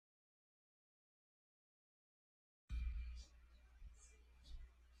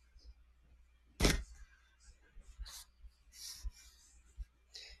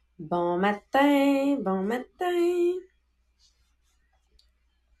Bon matin, bon matin.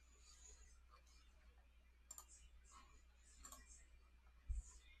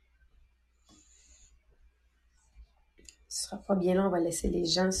 Ce sera pas bien long, on va laisser les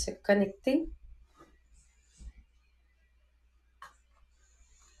gens se connecter.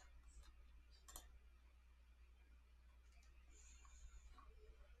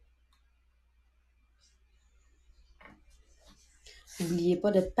 N'oubliez pas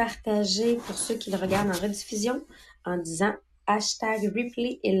de partager pour ceux qui le regardent en rediffusion en disant hashtag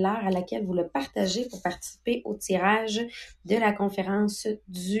replay est l'heure à laquelle vous le partagez pour participer au tirage de la conférence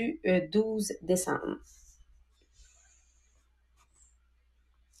du 12 décembre.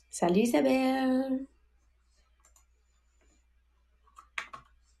 Salut Isabelle!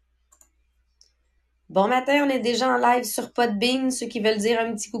 Bon matin, on est déjà en live sur Podbean, ceux qui veulent dire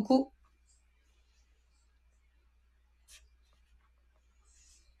un petit coucou.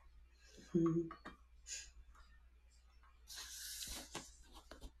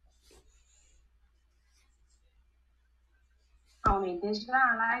 On est déjà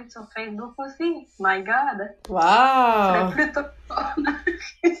en live sur Facebook aussi. My God! Wow! Ça fait plus tôt qu'on a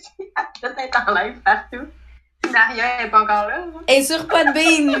réussi à tout être en live partout. Maria n'est pas encore là. Hein? Et sur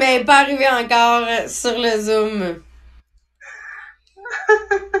Podbean, mais pas arrivé encore sur le Zoom.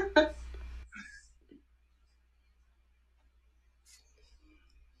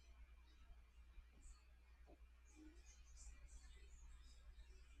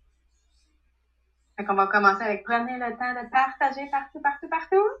 Fait qu'on va commencer avec prenez le temps de partager partout.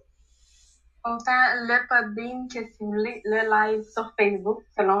 Autant le Podbean que si vous voulez le live sur Facebook,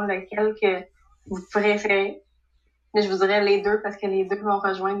 selon lequel que vous préférez. Mais je vous dirais les deux parce que les deux vont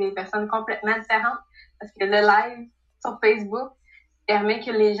rejoindre des personnes complètement différentes. Parce que le live sur Facebook permet que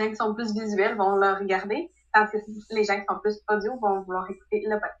les gens qui sont plus visuels vont le regarder, tandis que les gens qui sont plus audio vont vouloir écouter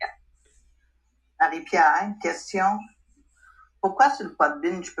le podcast. Marie-Pierre, question. Pourquoi sur le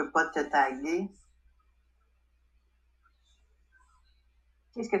Podbean, je peux pas te taguer?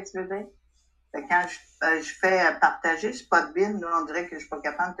 Qu'est-ce que tu veux dire? Quand je fais partager sur Podbean, nous, on dirait que je suis pas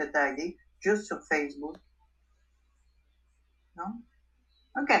capable de te taguer juste sur Facebook. Non?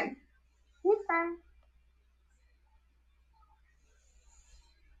 OK. Super.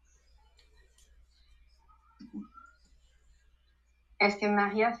 Est-ce que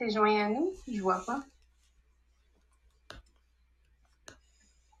Maria s'est jointe à nous? Je vois pas.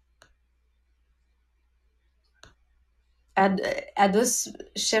 Elle doit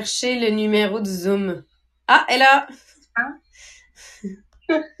chercher le numéro du Zoom. Ah, elle est là! Hein?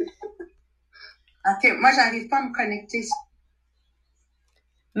 OK, moi, j'arrive pas à me connecter.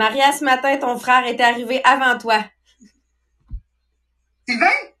 Maria, ce matin, ton frère est arrivé avant toi.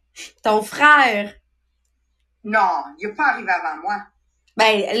 Sylvain? Ton frère! Non, il n'est pas arrivé avant moi.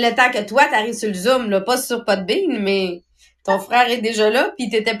 Ben, le temps que toi, t'arrives sur le Zoom, là, pas sur Podbean, mais ton frère est déjà là, pis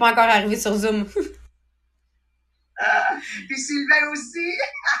t'étais pas encore arrivé sur Zoom. Puis Sylvain aussi.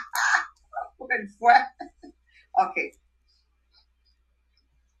 Pour une fois. OK.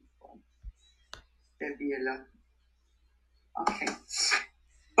 C'est bien là. OK.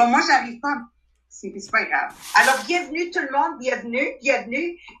 Bon, moi, j'arrive pas. C'est pas grave. Alors, bienvenue tout le monde.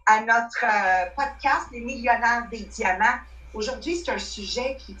 Bienvenue à notre podcast, Les millionnaires des diamants. Aujourd'hui, c'est un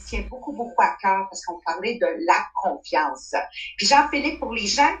sujet qui tient beaucoup à cœur parce qu'on parlait de la confiance. Puis Jean-Philippe, pour les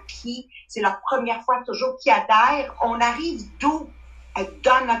gens qui, c'est leur première fois toujours qui adhèrent, on arrive d'où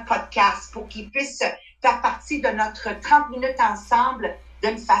dans notre podcast pour qu'ils puissent faire partie de notre 30 minutes ensemble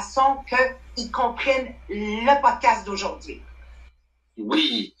d'une façon qu'ils comprennent le podcast d'aujourd'hui.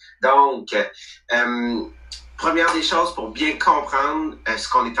 Oui, donc, première des choses pour bien comprendre ce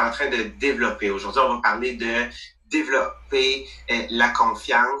qu'on est en train de développer. Aujourd'hui, on va parler de développer la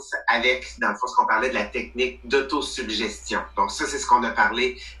confiance avec, dans le fond, ce qu'on parlait de la technique d'autosuggestion. Donc ça, c'est ce qu'on a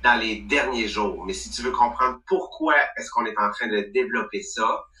parlé dans les derniers jours. Mais si tu veux comprendre pourquoi est-ce qu'on est en train de développer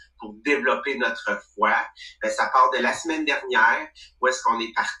ça, pour développer notre foi, ça part de la semaine dernière où est-ce qu'on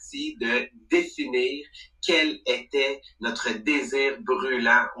est parti de définir quel était notre désir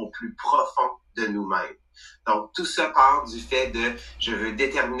brûlant au plus profond de nous-mêmes. Donc, tout ça part du fait de je veux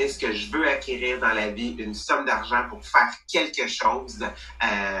déterminer ce que je veux acquérir dans la vie, une somme d'argent pour faire quelque chose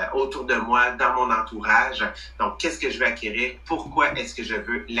autour de moi, dans mon entourage. Donc, qu'est-ce que je veux acquérir? Pourquoi est-ce que je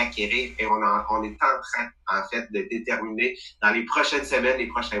veux l'acquérir? Et on est en train, en fait, de déterminer dans les prochaines semaines, les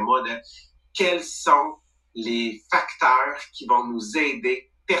prochains mois, de quels sont les facteurs qui vont nous aider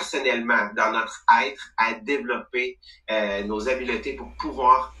personnellement dans notre être à développer nos habiletés pour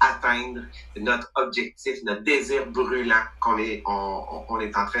pouvoir atteindre notre objectif, notre désir brûlant qu'on est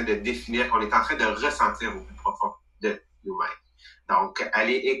en train de définir, qu'on est en train de ressentir au plus profond de nous-mêmes. Donc,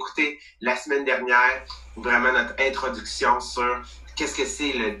 allez écouter la semaine dernière vraiment notre introduction sur qu'est-ce que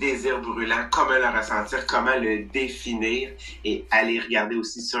c'est le désir brûlant, comment le ressentir, comment le définir, et allez regarder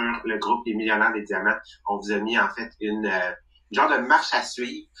aussi sur le groupe Les Millionnaires des Diamants. On vous a mis en fait une genre de marche à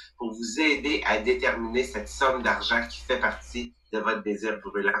suivre pour vous aider à déterminer cette somme d'argent qui fait partie de votre désir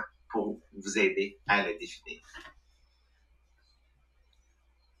brûlant pour vous aider à le définir.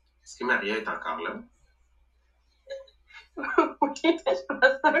 Est-ce que Maria est encore là? Oui, je suis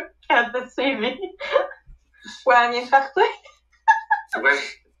pas sûre qu'elle t'a suivi. Ouais, elle vient de partir. Ouais,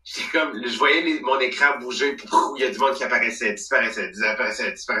 je voyais mon écran bouger, puis il y a du monde qui apparaissait, disparaissait. C'est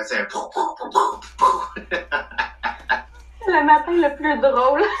le matin le plus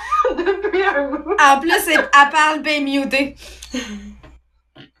drôle depuis un bout. En plus, elle parle bien mutée. C'est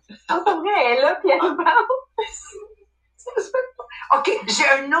vrai, elle est là, puis elle parle. OK, j'ai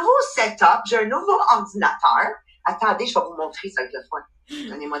un nouveau setup, j'ai un nouveau ordinateur. Attendez, je vais vous montrer, ça va être le fun.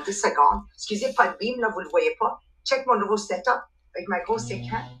 Donnez-moi 10 secondes. Excusez, pas de beam, là, vous le voyez pas. Check mon nouveau setup avec ma grosse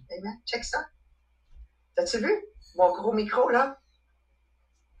écran. Check ça. T'as-tu vu? Mon gros micro, là?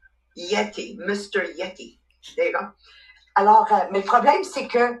 Yeti, Mr. Yeti. There you go. Alors, mais le problème, c'est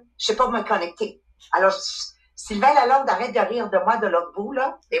que je sais pas me connecter. Alors, Sylvain Lalonde, arrête de rire de moi de l'autre bout,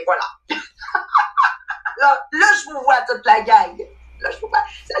 là. Et voilà. là, je vous vois toute la gang. Là, je vous vois.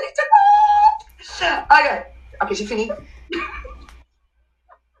 Salut tout le monde! OK, j'ai fini.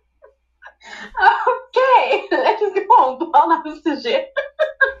 OK, let's go, on part dans le sujet.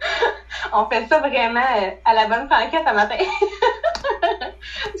 On fait ça vraiment à la bonne franquette un matin.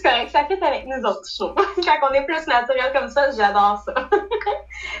 C'est correct, ça fit avec nous autres shows. Quand on est plus naturel comme ça, j'adore ça.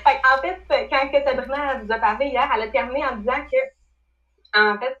 En fait, quand Sabrina vous a parlé hier, elle a terminé en disant que,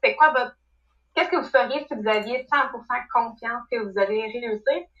 en fait, c'est quoi qu'est-ce que vous feriez si vous aviez 100% confiance que vous allez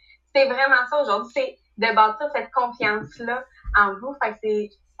réussir? C'est vraiment ça aujourd'hui, c'est de bâtir cette confiance-là en vous.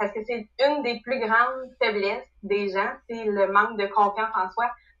 Parce que c'est une des plus grandes faiblesses des gens, c'est le manque de confiance en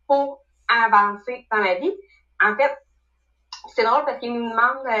soi pour avancer dans la vie. En fait, c'est drôle parce qu'il nous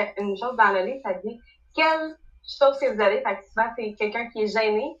demande une chose dans le livre, ça dit quelle chose que vous avez. Fait que souvent, c'est quelqu'un qui est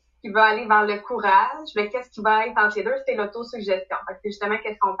gêné, qui veut aller vers le courage. Mais qu'est-ce qui va être entre les deux? C'est l'autosuggestion. Fait que c'est justement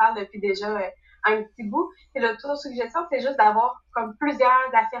qu'est-ce qu'on parle depuis déjà un petit bout. C'est l'autosuggestion, c'est juste d'avoir comme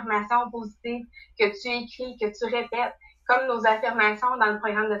plusieurs affirmations positives que tu écris, que tu répètes. Comme nos affirmations dans le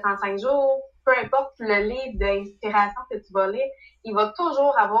programme de 105 jours, peu importe le livre d'inspiration que tu vas lire, il va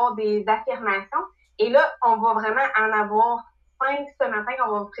toujours avoir des affirmations. Et là, on va vraiment en avoir 5 ce matin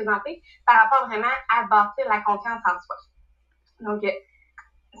qu'on va vous présenter par rapport vraiment à bâtir la confiance en soi. Donc,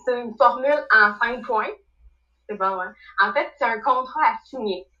 c'est une formule en 5 points. C'est bon, hein? En fait, c'est un contrat à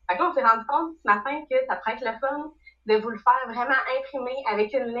signer. Fait que là, on s'est rendu compte ce matin que ça pourrait être le fun de vous le faire vraiment imprimer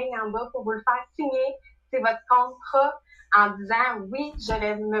avec une ligne en bas pour vous le faire signer. C'est votre contrat en disant oui, je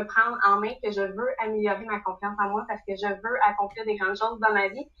vais me prendre en main que je veux améliorer ma confiance en moi parce que je veux accomplir des grandes choses dans ma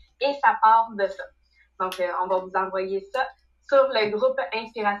vie et ça part de ça. Donc, on va vous envoyer ça sur le groupe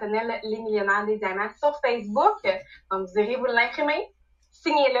inspirationnel Les Millionnaires des Diamants sur Facebook. Donc, vous irez vous l'imprimer,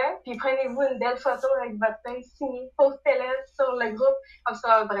 signez-le, puis prenez-vous une belle photo avec votre feuille signée, postez-le sur le groupe. Comme ça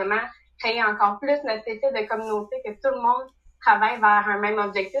va vraiment créer encore plus notre effet de communauté, que tout le monde travaille vers un même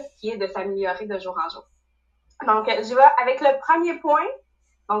objectif qui est de s'améliorer de jour en jour. Donc, je vais avec le premier point.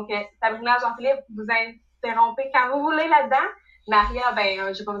 Donc, Sabrina, Jean-Philippe, vous interrompez quand vous voulez là-dedans. Maria,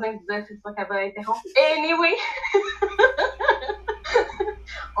 j'ai pas besoin de vous dire, c'est sûr qu'elle va interrompre. Anyway!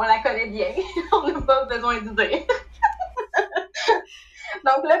 On la connaît bien. On n'a pas besoin de dire.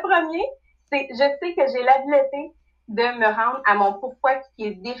 Donc, le premier, c'est je sais que j'ai l'habileté de me rendre à mon pourquoi qui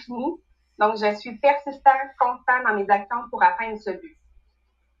est défini. Donc, je suis persistant, constant dans mes actions pour atteindre ce but.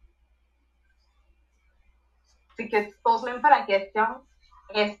 C'est que tu ne poses même pas la question,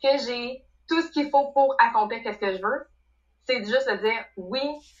 est-ce que j'ai tout ce qu'il faut pour accomplir ce que je veux? C'est juste de dire, oui,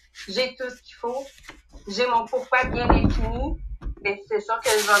 j'ai tout ce qu'il faut, j'ai mon pourquoi bien défini, mais c'est sûr que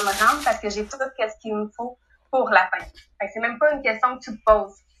je vais me rendre parce que j'ai tout ce qu'il me faut pour l'atteindre. Fait que c'est même pas une question que tu te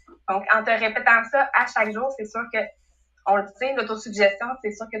poses. Donc, en te répétant ça à chaque jour, c'est sûr que, on le sait, l'autosuggestion,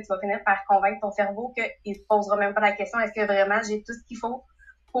 c'est sûr que tu vas finir par convaincre ton cerveau qu'il ne te posera même pas la question, est-ce que vraiment j'ai tout ce qu'il faut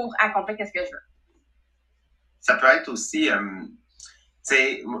pour accomplir ce que je veux? Ça peut être aussi,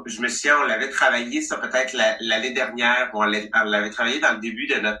 je me souviens, on l'avait travaillé ça peut-être l'année dernière, on l'avait travaillé dans le début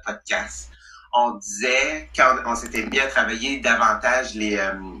de notre podcast. On disait, quand on s'était bien travaillé davantage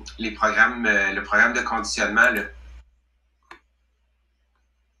les programmes, le programme de conditionnement,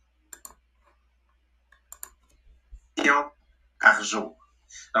 par jour.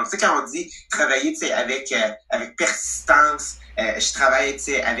 Donc, tu sais, quand on dit travailler, tu sais, avec persistance, je travaille, tu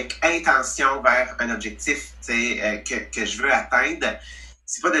sais, avec intention vers un objectif, tu sais, que je veux atteindre.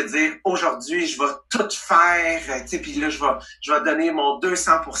 C'est pas de dire aujourd'hui je vais tout faire, tu sais, puis là je vais donner mon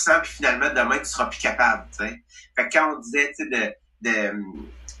 200%, puis finalement demain tu seras plus capable, tu sais. Fait que quand on disait, tu sais, de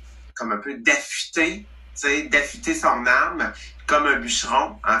comme un peu d'affûter, tu sais, d'affûter son arme, comme un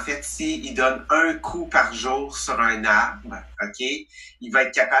bûcheron. En fait, s'il donne un coup par jour sur un arbre, ok, il va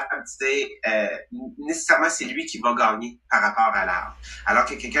être capable, tu sais, nécessairement c'est lui qui va gagner par rapport à l'arbre. Alors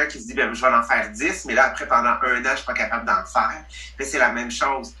que quelqu'un qui se dit, ben je vais en faire 10, mais là après pendant un an je suis pas capable d'en faire. Mais c'est la même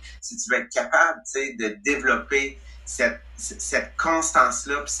chose. Si tu veux être capable, tu sais, de développer cette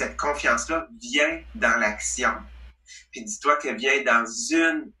constance-là, puis cette confiance-là vient dans l'action. Puis dis-toi qu'elle vient dans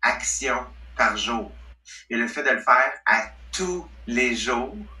une action par jour. Et le fait de le faire à tous les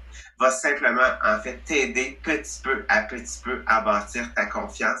jours va simplement, en fait, t'aider petit peu à bâtir ta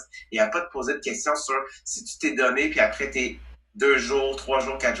confiance et à pas te poser de questions sur si tu t'es donné, puis après t'es 2 jours, 3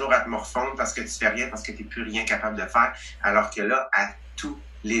 jours, 4 jours à te morfondre parce que tu fais rien, parce que t'es plus rien capable de faire. Alors que là, à tous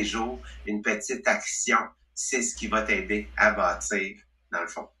les jours, une petite action, c'est ce qui va t'aider à bâtir, dans le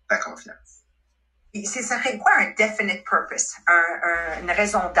fond, ta confiance. Ça serait quoi un definite purpose, une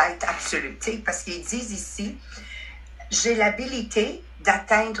raison d'être absolue, parce qu'ils disent ici, j'ai l'habilité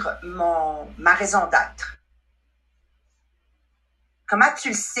d'atteindre ma raison d'être. Comment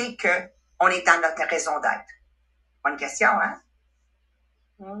tu sais qu'on est dans notre raison d'être? Bonne question, hein?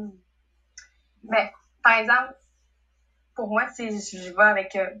 Mais, par exemple, pour moi, si je vais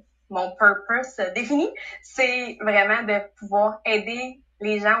avec mon purpose défini, c'est vraiment de pouvoir aider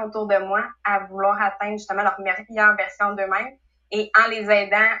les gens autour de moi à vouloir atteindre justement leur meilleure version d'eux-mêmes. Et en les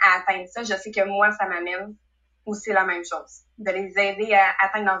aidant à atteindre ça, je sais que moi, ça m'amène aussi la même chose. De les aider à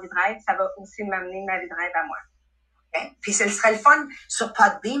atteindre leur vie de rêve, ça va aussi m'amener ma vie de rêve à moi. Okay. Puis ce serait le fun sur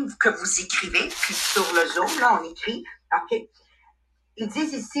Podbean que vous écrivez, puis sur le Zoom, là, on écrit, OK. Ils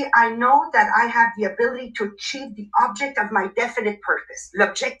disent ici, I know that I have the ability to achieve the object of my definite purpose.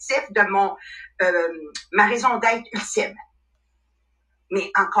 L'objectif de ma raison d'être ultime. Mais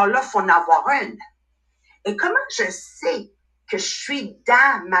encore là, il faut en avoir une. Et comment je sais que je suis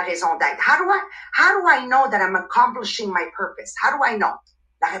dans ma raison d'être? How do I know that I'm accomplishing my purpose? How do I know?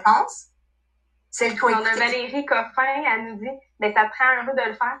 La réponse? Celle qu'on a Valérie Coffin, elle nous dit, mais ça prend un peu de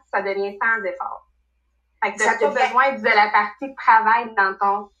le faire, ça devient sans effort. Fait que t'as pas besoin de la partie travail dans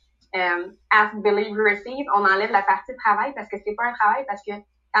ton Ask, Believe, Receive. On enlève la partie travail parce que c'est pas un travail, parce que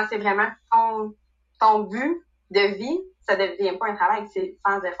quand c'est vraiment ton but de vie, ça devient pas un travail, c'est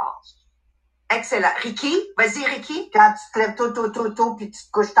sans effort. Excellent. Ricky, vas-y Ricky. Quand tu te lèves tôt, puis tu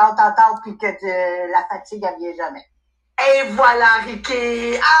te couches tard, puis que la fatigue, elle vient jamais. Et voilà,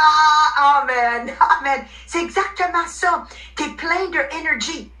 Ricky. Amen. C'est exactement ça. T'es plein de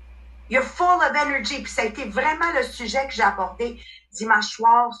énergie. You're full of energy. Puis ça a été vraiment le sujet que j'ai abordé dimanche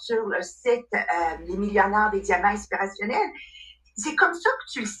soir sur le site Les Millionnaires des Diamants Inspirationnels. C'est comme ça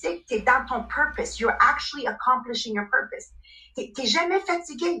que tu le sais que tu es dans ton purpose. You're actually accomplishing your purpose. T'es jamais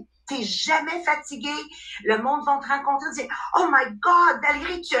fatigué. T'es jamais fatigué. Le monde va te rencontrer et dire, oh my God,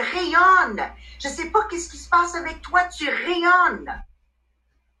 Valérie, tu rayonnes. Je sais pas qu'est-ce qui se passe avec toi, tu rayonnes.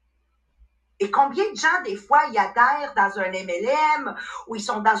 Et combien de gens, des fois, ils adhèrent dans un MLM ou ils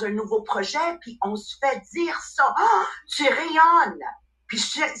sont dans un nouveau projet, puis on se fait dire ça. Oh, tu rayonnes. Puis je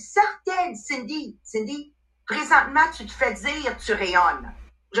suis certaine, Cindy, présentement, tu te fais dire tu rayonnes.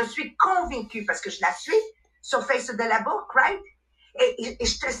 Je suis convaincue parce que je la suis sur Face de la Book, right? Et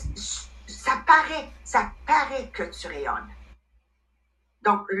ça paraît que tu rayonnes.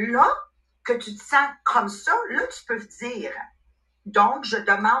 Donc là, que tu te sens comme ça, là, tu peux dire, donc, je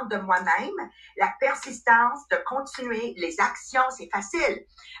demande de moi-même la persistance de continuer les actions, c'est facile.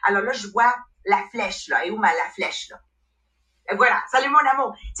 Alors là, je vois la flèche, là. Et où la flèche, là? Et voilà. Salut, mon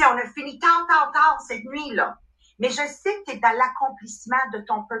amour. Tu sais, on a fini tard cette nuit, là. Mais je sais que tu es dans l'accomplissement de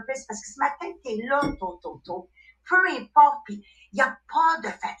ton purpose parce que ce matin, tu es là, tôt. Peu importe, puis il n'y a pas de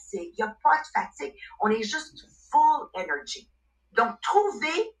fatigue. On est juste full energy. Donc,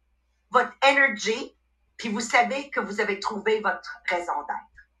 trouvez votre energy, puis vous savez que vous avez trouvé votre raison d'être.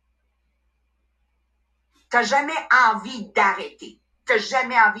 Tu n'as jamais envie d'arrêter.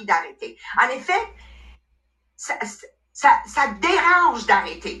 En effet, ça te dérange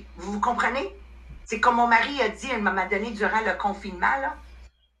d'arrêter. Vous comprenez? C'est comme mon mari a dit à un moment donné durant le confinement, là.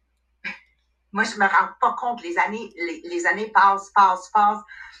 Moi, je me rends pas compte, les années passent,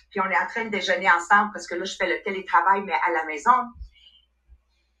 puis on est en train de déjeuner ensemble parce que là, je fais le télétravail, mais à la maison.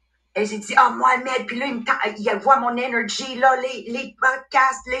 Et j'ai dit, oh, Mohamed, puis là, il voit mon énergie, là, les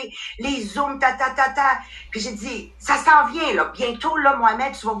podcasts, les zooms, ta. Puis j'ai dit, ça s'en vient, là. Bientôt, là,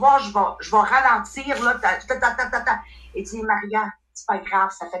 Mohamed, tu vas voir, je vais ralentir, là, ta. Et dit, Maria, c'est pas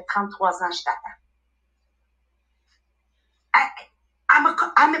grave, ça fait 33 ans que je t'attends.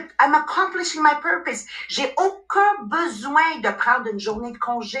 I'm accomplishing my purpose. J'ai aucun besoin de prendre une journée de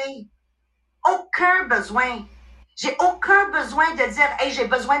congé. Aucun besoin. J'ai aucun besoin de dire, hey, j'ai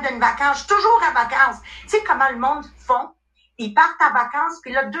besoin d'une vacance. Je suis toujours en vacances. Tu sais comment le monde font? Ils partent en vacances,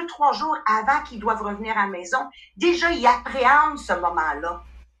 puis là, 2-3 jours avant qu'ils doivent revenir à la maison, déjà, ils appréhendent ce moment-là.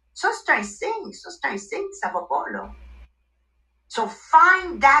 Ça, c'est un signe. Ça va pas, là. So,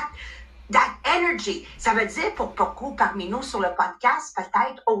 find that energy. Ça veut dire, pour beaucoup parmi nous sur le podcast,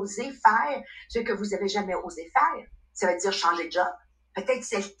 peut-être oser faire ce que vous avez jamais osé faire. Ça veut dire changer de job. Peut-être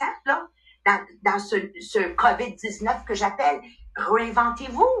c'est le temps, là. Dans ce COVID-19 que j'appelle,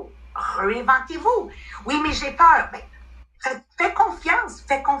 réinventez-vous. Oui, mais j'ai peur. Ben, fais confiance.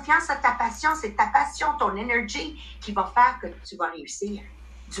 Fais confiance à ta passion. C'est ta passion, ton énergie qui va faire que tu vas réussir.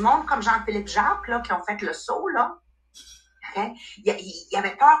 Du monde comme Jean-Philippe Jacques, là, qui ont fait le saut, là. Okay? Il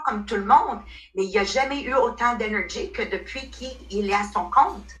avait peur comme tout le monde, mais il n'a jamais eu autant d'énergie que depuis qu'il est à son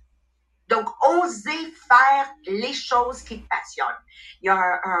compte. Donc, osez faire les choses qui te passionnent. Il y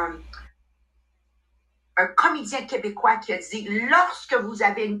a un comédien québécois qui a dit, lorsque vous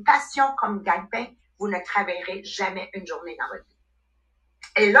avez une passion comme gagne-pain, vous ne travaillerez jamais une journée dans votre vie.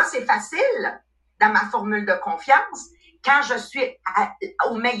 Et là, c'est facile dans ma formule de confiance quand je suis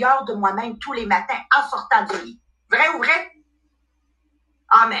au meilleur de moi-même tous les matins en sortant du lit. Vrai ou vrai?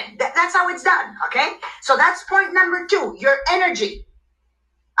 Amen. That's how it's done, okay? So that's point number 2, your energy.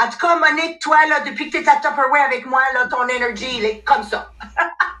 En tout cas, Monique, toi, là, depuis que tu es à Tupperware avec moi, là, ton énergie, il est comme ça.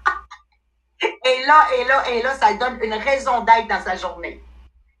 Et là, ça donne une raison d'être dans sa journée.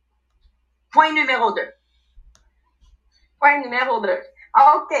 Point numéro 2.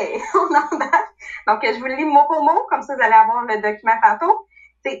 OK, on embarque. Donc, je vous le lis mot pour mot, comme ça, vous allez avoir le document tantôt.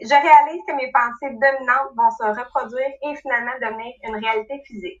 Je réalise que mes pensées dominantes vont se reproduire et finalement devenir une réalité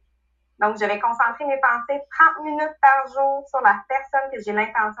physique. Donc, je vais concentrer mes pensées 30 minutes par jour sur la personne que j'ai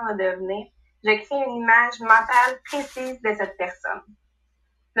l'intention de devenir. Je crée une image mentale précise de cette personne.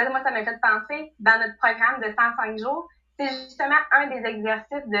 Là, moi, ça m'a fait penser, dans notre programme de 105 jours, c'est justement un des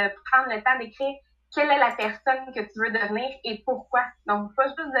exercices de prendre le temps d'écrire quelle est la personne que tu veux devenir et pourquoi. Donc, pas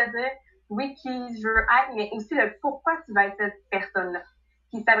juste de dire, oui, qui je veux être, mais aussi le pourquoi tu vas être cette personne-là.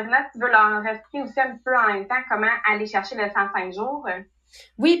 Puis Sabrina, tu veux leur expliquer aussi un peu en même temps comment aller chercher le 105 jours?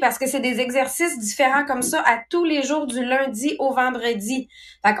 Oui, parce que c'est des exercices différents comme ça à tous les jours du lundi au vendredi.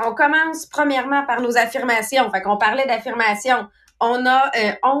 Fait qu'on commence premièrement par nos affirmations. Fait qu'on parlait d'affirmations. On a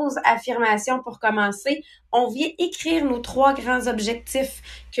 11 affirmations pour commencer. On vient écrire nos 3 grands objectifs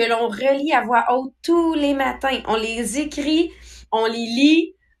que l'on relit à voix haute tous les matins. On les écrit, on les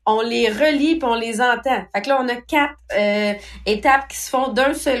lit, on les relit puis on les entend. Fait que là, on a 4 étapes qui se font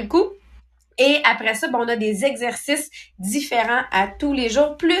d'un seul coup. Et après ça, on a des exercices différents à tous les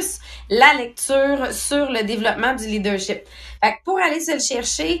jours, plus la lecture sur le développement du leadership. Fait que pour aller se le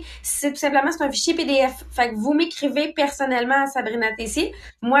chercher, c'est tout simplement, c'est un fichier PDF. Fait que vous m'écrivez personnellement à Sabrina Tessier.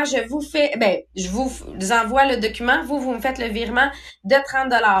 Moi, je vous envoie le document. Vous me faites le virement de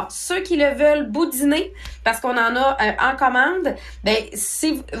 30$. Ceux qui le veulent boudiner, parce qu'on en a en commande,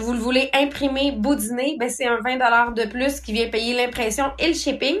 si vous le voulez imprimer, boudiner, c'est un 20$ de plus qui vient payer l'impression et le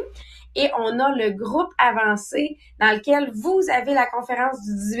shipping. Et on a le groupe avancé dans lequel vous avez la conférence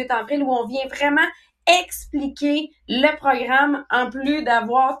du 18 avril où on vient vraiment expliquer le programme en plus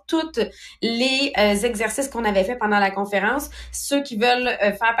d'avoir tous les exercices qu'on avait fait pendant la conférence. Ceux qui veulent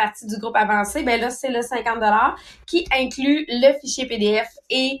faire partie du groupe avancé, là, c'est le 50$ qui inclut le fichier PDF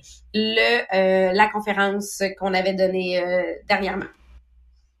et la conférence qu'on avait donnée dernièrement.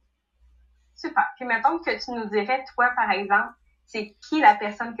 Super. Puis mettons que tu nous dirais, toi, par exemple, c'est qui la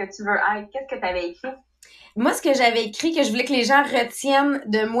personne que tu veux être? Qu'est-ce que tu avais écrit? Moi, ce que j'avais écrit, que je voulais que les gens retiennent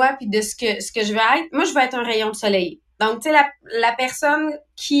de moi puis de ce que je veux être, moi, je veux être un rayon de soleil. Donc, tu sais, la personne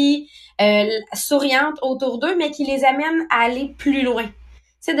qui souriante autour d'eux, mais qui les amène à aller plus loin.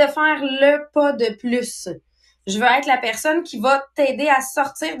 C'est de faire le pas de plus. Je veux être la personne qui va t'aider à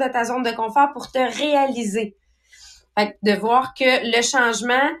sortir de ta zone de confort pour te réaliser. Fait que de voir que le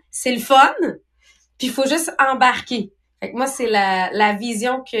changement, c'est le fun, puis il faut juste embarquer. Fait que moi, c'est la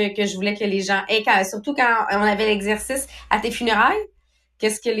vision que je voulais que les gens aient, surtout quand on avait l'exercice à tes funérailles.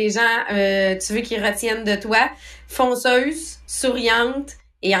 Qu'est-ce que les gens, tu veux qu'ils retiennent de toi? Fonceuse, souriante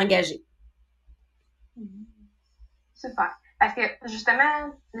et engagée. Super. Parce que, justement,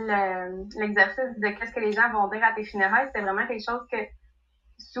 l'exercice de qu'est-ce que les gens vont dire à tes funérailles, c'est vraiment quelque chose que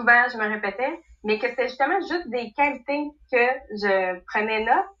souvent je me répétais, mais que c'est justement juste des qualités que je prenais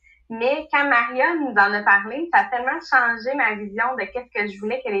note. Mais quand Maria nous en a parlé, ça a tellement changé ma vision de qu'est-ce que je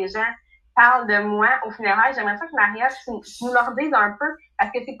voulais que les gens parlent de moi au funérail. J'aimerais ça que Maria, tu nous leur dises un peu,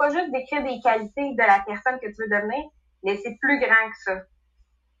 parce que c'est pas juste d'écrire des qualités de la personne que tu veux devenir, mais c'est plus grand que ça.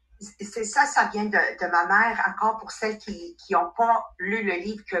 C'est ça, ça vient de ma mère. Encore pour celles qui n'ont pas lu le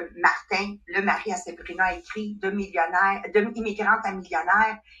livre que Martin, le mari à Sabrina, a écrit, de immigrante à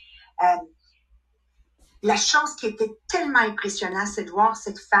millionnaire. La chose qui était tellement impressionnante, c'est de voir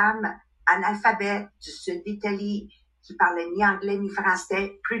cette femme analphabète du sud d'Italie, qui parlait ni anglais ni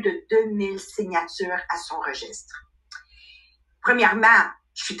français, plus de 2000 signatures à son registre. Premièrement,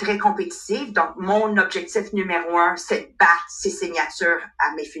 je suis très compétitive, donc mon objectif numéro 1, c'est de battre ces signatures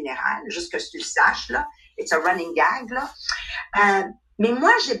à mes funérailles, juste que tu le saches, là. It's a running gag, là. Mais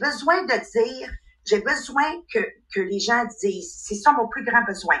moi, j'ai besoin que les gens disent, c'est ça mon plus grand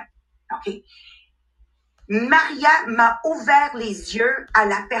besoin. OK? Maria m'a ouvert les yeux à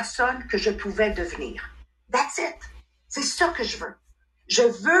la personne que je pouvais devenir. That's it. C'est ça que je veux. Je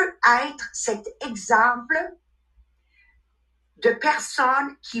veux être cet exemple de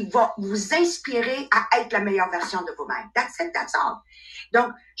personne qui va vous inspirer à être la meilleure version de vous-même. That's it, that's all.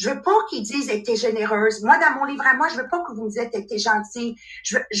 Donc, je veux pas qu'ils disent « t'es généreuse ». Moi, dans mon livre à moi, je veux pas que vous me disiez « t'es gentille ».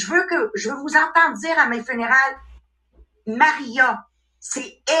 Je veux vous entendre dire à mes funérailles « Maria,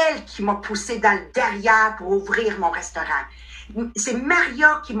 c'est elle qui m'a poussé dans le derrière pour ouvrir mon restaurant. C'est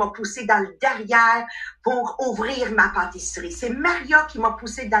Maria qui m'a poussé dans le derrière pour ouvrir ma pâtisserie. C'est Maria qui m'a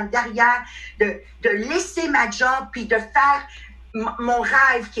poussé dans le derrière de laisser ma job puis de faire mon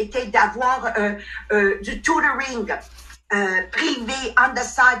rêve qui était d'avoir du tutoring privé on the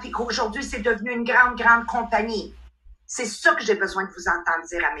side puis qu'aujourd'hui c'est devenu une grande compagnie. C'est ça que j'ai besoin de vous entendre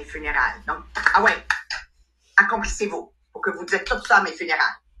dire à mes funérailles. Donc, ah ouais, accomplissez-vous pour que vous dites tout ça à mes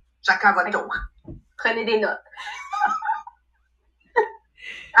funérailles. Chacun à votre tour. Prenez des notes.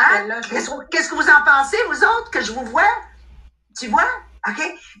 Hein? Qu'est-ce que vous en pensez, vous autres, que je vous vois? Tu vois? OK?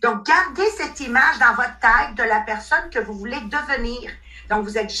 Donc, gardez cette image dans votre tête de la personne que vous voulez devenir. Donc,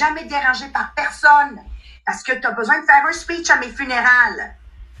 vous n'êtes jamais dérangé par personne parce que tu as besoin de faire un speech à mes funérailles.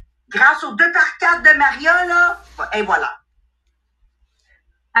 Grâce aux 2x4 de Maria, là, et voilà.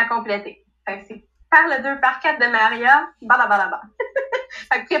 À compléter. Fait que c'est par le 2x4 de Maria, balabalaba.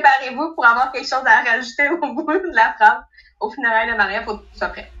 Fait que préparez-vous pour avoir quelque chose à rajouter au bout de la phrase. Au funérailles de Maria, faut que tu sois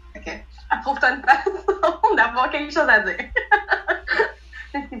prêt. OK? Trouve-toi une façon d'avoir quelque chose à dire.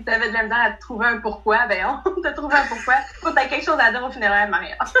 Si tu avais de la misère à te trouver un pourquoi, ben on t'a trouvé un pourquoi. Faut que tu aies quelque chose à dire au funérailles de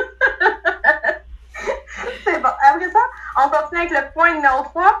Maria. C'est bon. Après ça, on continue avec le point numéro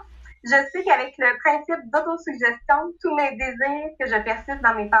 3. Je sais qu'avec le principe d'autosuggestion, tous mes désirs que je persiste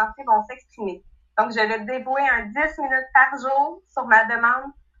dans mes pensées vont s'exprimer. Donc, je vais dévouer 10 minutes par jour sur ma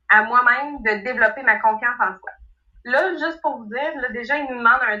demande à moi-même de développer ma confiance en soi. Là, juste pour vous dire, là, déjà, il nous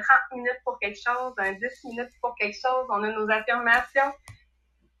demande 30 minutes pour quelque chose, 10 minutes pour quelque chose, on a nos affirmations.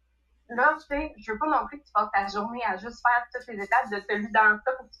 Là, tu sais, je veux pas non plus que tu passes ta journée à juste faire toutes les étapes de celui dans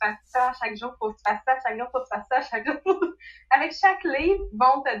ça, faut que tu fasses ça chaque jour, faut que tu fasses ça chaque jour, faut que tu fasses ça chaque jour. Avec chaque livre, ils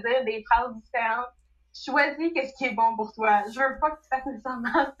vont te dire des phrases différentes. Choisis qu'est-ce qui est bon pour toi. Je veux pas que tu fasses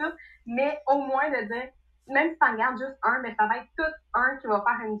nécessairement ça, mais au moins de dire, même si tu en gardes juste un, mais ça va être tout un qui va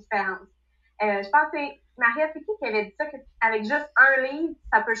faire une différence. Je pense que c'est Maria, c'est qui avait dit ça, qu'avec juste un livre,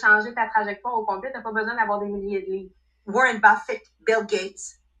 ça peut changer ta trajectoire au complet. T'as pas besoin d'avoir des milliers de livres. Warren Buffett, Bill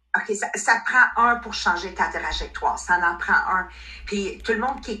Gates. OK, ça prend un pour changer ta trajectoire. Ça en prend un. Puis tout le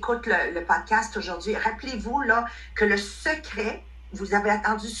monde qui écoute le podcast aujourd'hui, rappelez-vous là que le secret, vous avez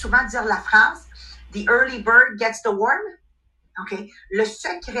entendu souvent dire la phrase « The early bird gets the worm ». OK? Le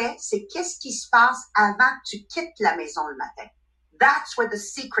secret, c'est qu'est-ce qui se passe avant que tu quittes la maison le matin. That's where the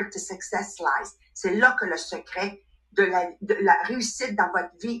secret to success lies. C'est là que le secret de la réussite dans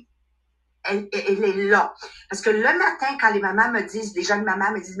votre vie, elle est là. Parce que le matin, quand les mamans me disent, les jeunes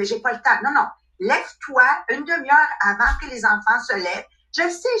mamans me disent, mais j'ai pas le temps. Non, non. Lève-toi une demi-heure avant que les enfants se lèvent. Je le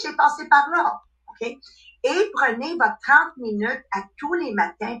sais, j'ai passé par là. OK? Et prenez votre 30 minutes à tous les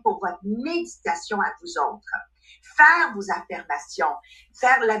matins pour votre méditation à vous autres. Faire vos affirmations,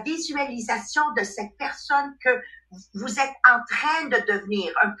 faire la visualisation de cette personne que vous êtes en train de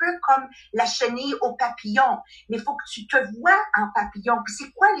devenir, un peu comme la chenille au papillon. Mais il faut que tu te vois en papillon. Puis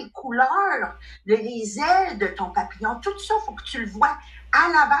c'est quoi les couleurs, les ailes de ton papillon? Tout ça, il faut que tu le vois à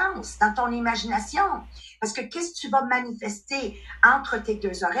l'avance dans ton imagination. Parce que qu'est-ce que tu vas manifester entre tes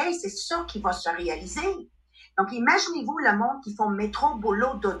deux oreilles? C'est ça qui va se réaliser. Donc, imaginez-vous le monde qui font métro,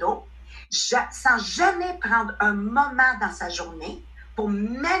 boulot, dodo, sans jamais prendre un moment dans sa journée pour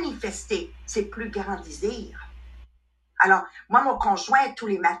manifester ses plus grands désirs. Alors, moi, mon conjoint, tous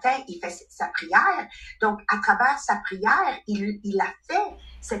les matins, il fait sa prière. Donc, à travers sa prière, il a fait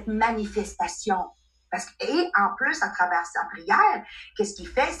cette manifestation. Et en plus, à travers sa prière, qu'est-ce qu'il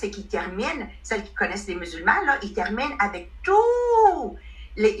fait? C'est qu'il termine, celles qui connaissent les musulmans, là, il termine avec tout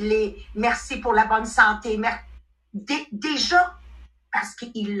les merci pour la bonne santé. Déjà, parce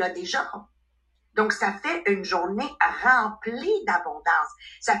qu'il l'a déjà. Donc, ça fait une journée remplie d'abondance.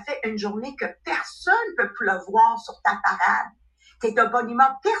 Ça fait une journée que personne ne peut pleuvoir sur ta parade. Tu es de bonne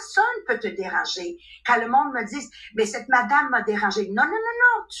humeur, personne ne peut te déranger. Quand le monde me dit, mais cette madame m'a dérangé. Non, non, non,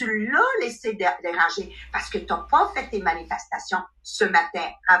 non, tu l'as laissé déranger parce que tu n'as pas fait tes manifestations ce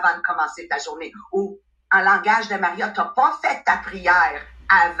matin avant de commencer ta journée. Ou, en langage de Maria, tu n'as pas fait ta prière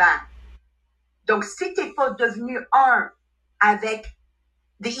avant. Donc, si tu n'es pas devenu un avec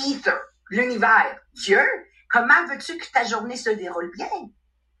the ether, l'univers, Dieu, comment veux-tu que ta journée se déroule bien?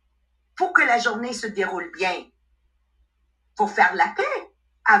 Pour que la journée se déroule bien, faut faire la paix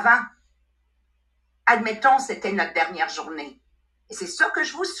avant. Admettons, c'était notre dernière journée. Et c'est ça que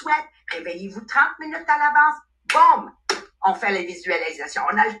je vous souhaite. Réveillez-vous 30 minutes à l'avance. Boum! On fait les visualisations.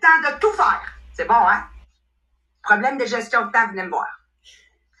 On a le temps de tout faire. C'est bon, hein? Problème de gestion de temps, venez me voir.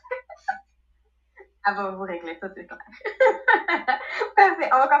 Elle va vous régler ça, c'est clair. Parfait.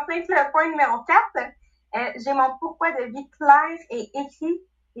 On va continuer sur le point numéro 4. J'ai mon pourquoi de vie clair et écrit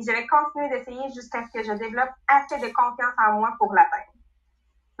et je vais continuer d'essayer jusqu'à ce que je développe assez de confiance en moi pour l'atteindre.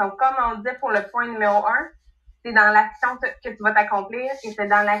 Donc, comme on dit pour le point numéro 1, c'est dans l'action que tu vas t'accomplir et c'est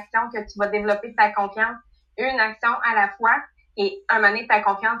dans l'action que tu vas développer ta confiance, une action à la fois. Et un moment donné, ta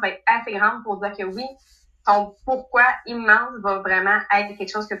confiance va être assez grande pour dire que oui, ton pourquoi immense va vraiment être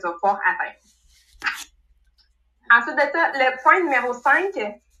quelque chose que tu vas pouvoir atteindre. Ensuite de ça, le point numéro 5,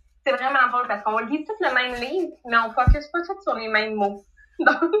 c'est vraiment drôle parce qu'on lit tout le même livre, mais on focus pas tout sur les mêmes mots.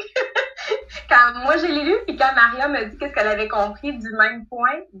 Donc, quand moi j'ai lu, puis quand Maria me dit qu'est-ce qu'elle avait compris du même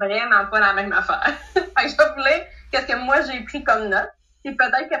point, vraiment pas la même affaire. Fait que je vais vous lire qu'est-ce que moi j'ai pris comme note. Puis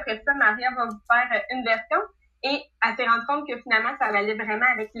peut-être qu'après ça, Maria va vous faire une version et elle s'est rendue compte que finalement, ça allait vraiment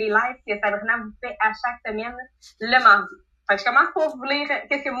avec les lives que Sabrina vous fait à chaque semaine le mardi. Fait que je commence pour vous lire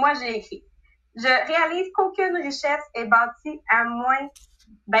qu'est-ce que moi j'ai écrit. Je réalise qu'aucune richesse est bâtie à moins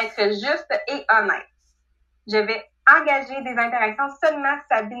d'être juste et honnête. Je vais engager des interactions seulement si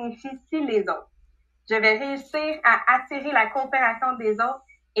ça bénéficie les autres. Je vais réussir à attirer la coopération des autres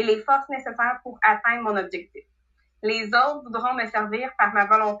et les forces nécessaires pour atteindre mon objectif. Les autres voudront me servir par ma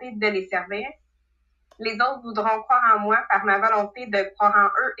volonté de les servir. Les autres voudront croire en moi par ma volonté de croire en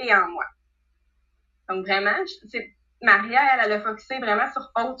eux et en moi. Donc vraiment, Maria, elle a focusé vraiment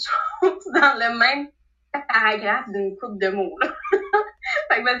sur autre chose dans le même paragraphe d'une couple de mots. Là.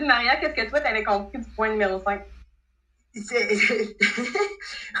 Fait que vas-y, Maria, qu'est-ce que toi, t'avais compris du point numéro 5?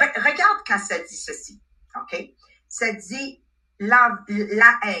 Regarde quand ça dit ceci, OK? Ça dit la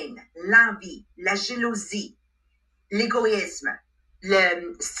haine, l'envie, la jalousie, l'égoïsme,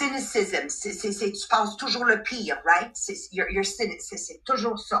 le cynicisme. Tu penses toujours le pire, right? You're cynic, c'est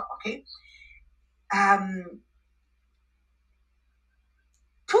toujours ça, OK?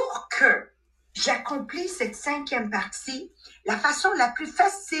 Pour que j'accomplisse cette 5e partie, la façon la plus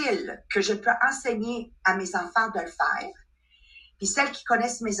facile que je peux enseigner à mes enfants de le faire, puis celles qui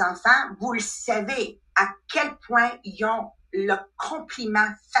connaissent mes enfants, vous le savez à quel point ils ont le compliment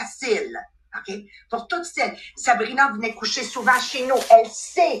facile. OK? Pour toutes celles, Sabrina venait coucher souvent chez nous, elle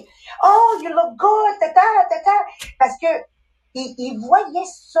sait. Oh, you look good, tata, tata. Parce que ils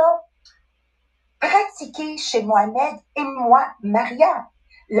voyaient ça pratiquer chez Mohamed et moi, Maria.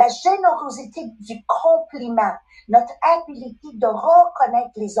 La générosité du compliment, notre habilité de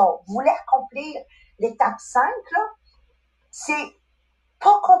reconnaître les autres. Vous voulez accomplir l'étape 5, là? C'est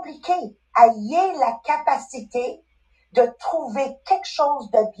pas compliqué. Ayez la capacité de trouver quelque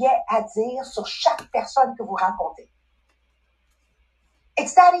chose de bien à dire sur chaque personne que vous rencontrez.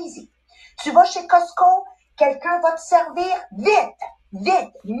 It's that easy. Tu vas chez Costco, quelqu'un va te servir, vite,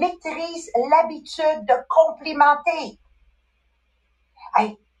 vite, maîtrise l'habitude de complimenter.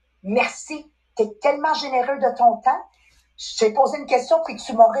 Hey, merci, tu es tellement généreux de ton temps. Je t'ai posé une question puis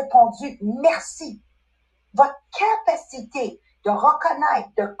tu m'as répondu merci. Votre capacité de reconnaître,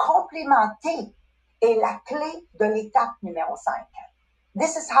 de complimenter est la clé de l'étape numéro 5.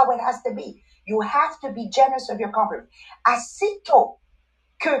 This is how it has to be. You have to be generous of your compliment. Aussitôt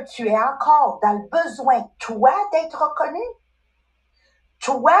que tu es encore dans le besoin, toi, d'être reconnu,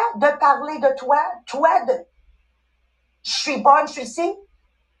 toi, de parler de toi, de je suis bonne, je suis ici,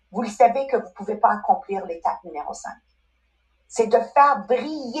 vous le savez que vous ne pouvez pas accomplir l'étape numéro 5. C'est de faire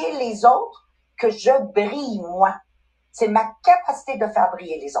briller les autres que je brille moi. C'est ma capacité de faire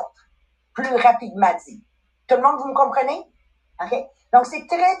briller les autres. Plus rapidement dit. Tout le monde, vous me comprenez? OK? Donc, c'est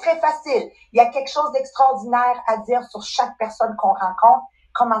très, très facile. Il y a quelque chose d'extraordinaire à dire sur chaque personne qu'on rencontre.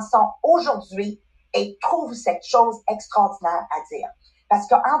 Commençons aujourd'hui et trouve cette chose extraordinaire à dire. Parce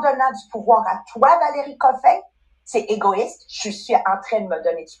qu'en donnant du pouvoir à toi, Valérie Coffin, c'est égoïste. Je suis en train de me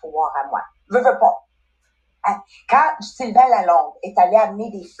donner du pouvoir à moi. Je veux pas. Quand Sylvain Lalonde est allé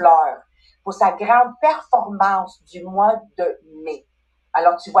amener des fleurs pour sa grande performance du mois de mai,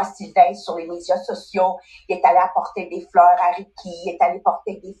 alors tu vois Sylvain sur les médias sociaux, il est allé apporter des fleurs à Ricky, il est allé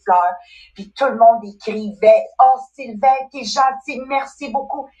porter des fleurs, puis tout le monde écrivait « Oh Sylvain, t'es gentil, merci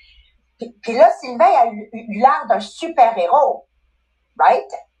beaucoup ». Puis là, Sylvain a eu l'air d'un super-héros,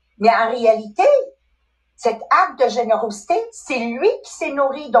 right? Mais en réalité, cet acte de générosité, c'est lui qui s'est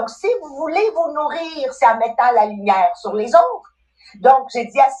nourri. Donc, si vous voulez vous nourrir, c'est en mettant la lumière sur les autres. Donc, j'ai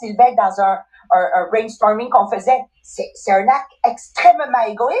dit à Sylvain dans un brainstorming qu'on faisait, c'est un acte extrêmement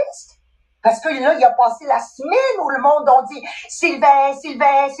égoïste. Parce que là, il a passé la semaine où le monde a dit « Sylvain,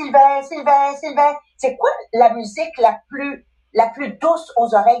 Sylvain, Sylvain, Sylvain, Sylvain ». C'est quoi la musique la plus douce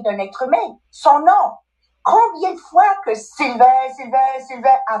aux oreilles d'un être humain? Son nom. Combien de fois que Sylvain, Sylvain,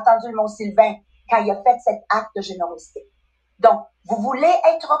 Sylvain a entendu le mot Sylvain quand il a fait cet acte de générosité? Donc, vous voulez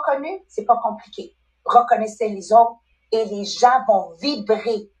être reconnu? C'est pas compliqué. Reconnaissez les autres et les gens vont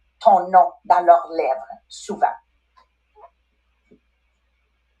vibrer ton nom dans leurs lèvres, souvent.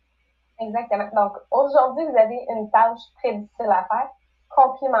 Exactement. Donc, aujourd'hui, vous avez une tâche très difficile à faire,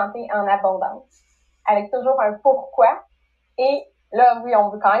 complimenter en abondance, avec toujours un pourquoi. Et là, oui, on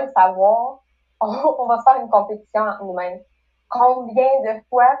veut quand même savoir, on va se faire une compétition entre nous-mêmes. Combien de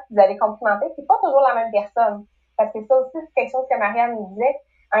fois vous allez complimenter? C'est pas toujours la même personne. Parce que ça aussi, c'est quelque chose que Marianne nous disait.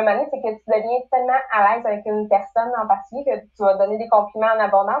 Un moment donné, c'est que tu deviens tellement à l'aise avec une personne en particulier que tu vas donner des compliments en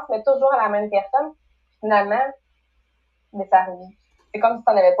abondance, mais toujours à la même personne. Finalement, mais ça arrive. C'est comme si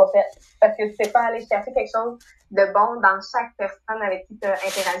tu n'en avais pas fait. Parce que tu sais pas aller chercher quelque chose de bon dans chaque personne avec qui tu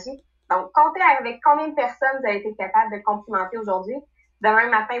interagis. Donc, comptez avec combien de personnes vous avez été capable de complimenter aujourd'hui. Demain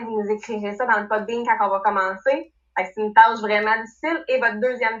matin, vous nous écrirez ça dans le Podbean quand on va commencer. C'est une tâche vraiment difficile. Et votre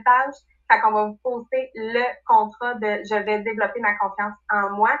deuxième tâche, quand on va vous poster le contrat de « Je vais développer ma confiance en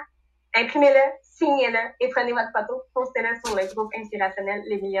moi », imprimez-le, signez-le et prenez votre photo, postez-le sur le groupe inspirationnel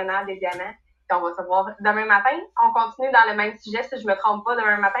Les Millionnaires des Diamants. Et on va se voir demain matin. On continue dans le même sujet, si je me trompe pas,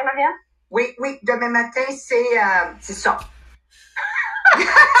 demain matin, Marianne? Oui, demain matin, c'est ça. Elle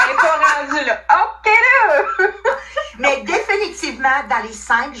est pas rendue là. OK, là! Mais définitivement, dans les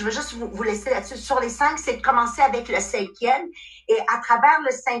 5, je veux juste vous laisser là-dessus. Sur les 5, c'est de commencer avec le 5e. Et à travers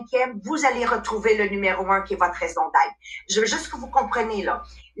le 5e, vous allez retrouver le numéro 1 qui est votre raison d'être. Je veux juste que vous compreniez là.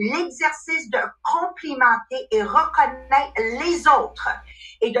 L'exercice de complimenter et reconnaître les autres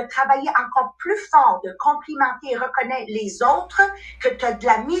et de travailler encore plus fort, de complimenter et reconnaître les autres que tu as de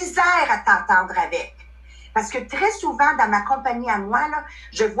la misère à t'entendre avec. Parce que très souvent, dans ma compagnie à moi, là,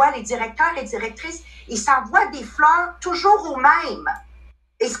 je vois les directeurs et directrices, ils s'envoient des fleurs toujours aux mêmes.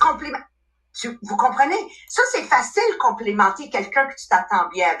 Et se complimentent. Vous comprenez? Ça, c'est facile complimenter quelqu'un que tu t'entends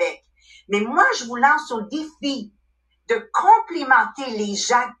bien avec. Mais moi, je vous lance au défi de complimenter les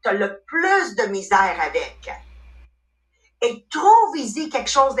gens que tu as le plus de misère avec. Et trouvez-y quelque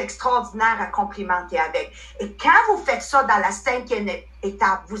chose d'extraordinaire à complimenter avec. Et quand vous faites ça dans la 5e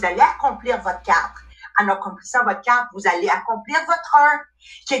étape, vous allez accomplir votre 4. En accomplissant votre 4, vous allez accomplir votre 1,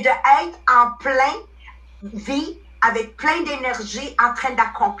 qui est d'être en plein vie, avec plein d'énergie, en train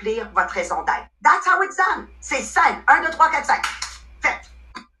d'accomplir votre raison d'être. That's how it's done. C'est simple. 1, 2, 3, 4, 5. Fait.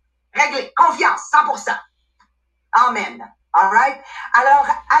 Réglé. Confiance. 100%. Amen. All right? Alors,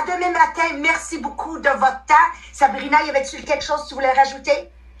 à demain matin. Merci beaucoup de votre temps. Sabrina, y avait-tu quelque chose que tu voulais rajouter?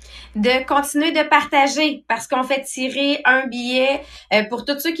 De continuer de partager parce qu'on fait tirer un billet pour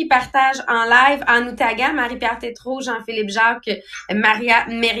tous ceux qui partagent en live en nous taguant Marie-Pierre Tétrault, Jean-Philippe Jacques, Maria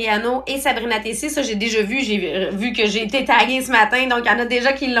Meriano et Sabrina Tessier. Ça, j'ai déjà vu. J'ai vu que j'ai été taguée ce matin, donc il y en a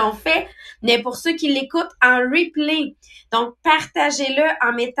déjà qui l'ont fait. Mais pour ceux qui l'écoutent en replay, donc partagez-le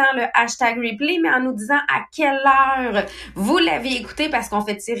en mettant le hashtag replay, mais en nous disant à quelle heure vous l'avez écouté parce qu'on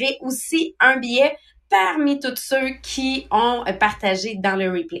fait tirer aussi un billet parmi tous ceux qui ont partagé dans le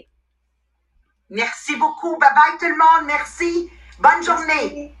replay. Merci beaucoup. Bye bye tout le monde. Merci. Bonne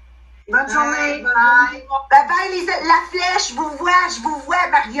journée. Bonne journée. Bye. Bye bye la flèche. Je vous vois.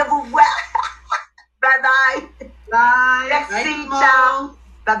 Maria vous voit. Bye bye. Bye. Merci. Ciao.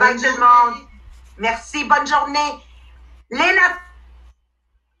 Bye bye tout le monde. Merci. Bonne journée. Léna.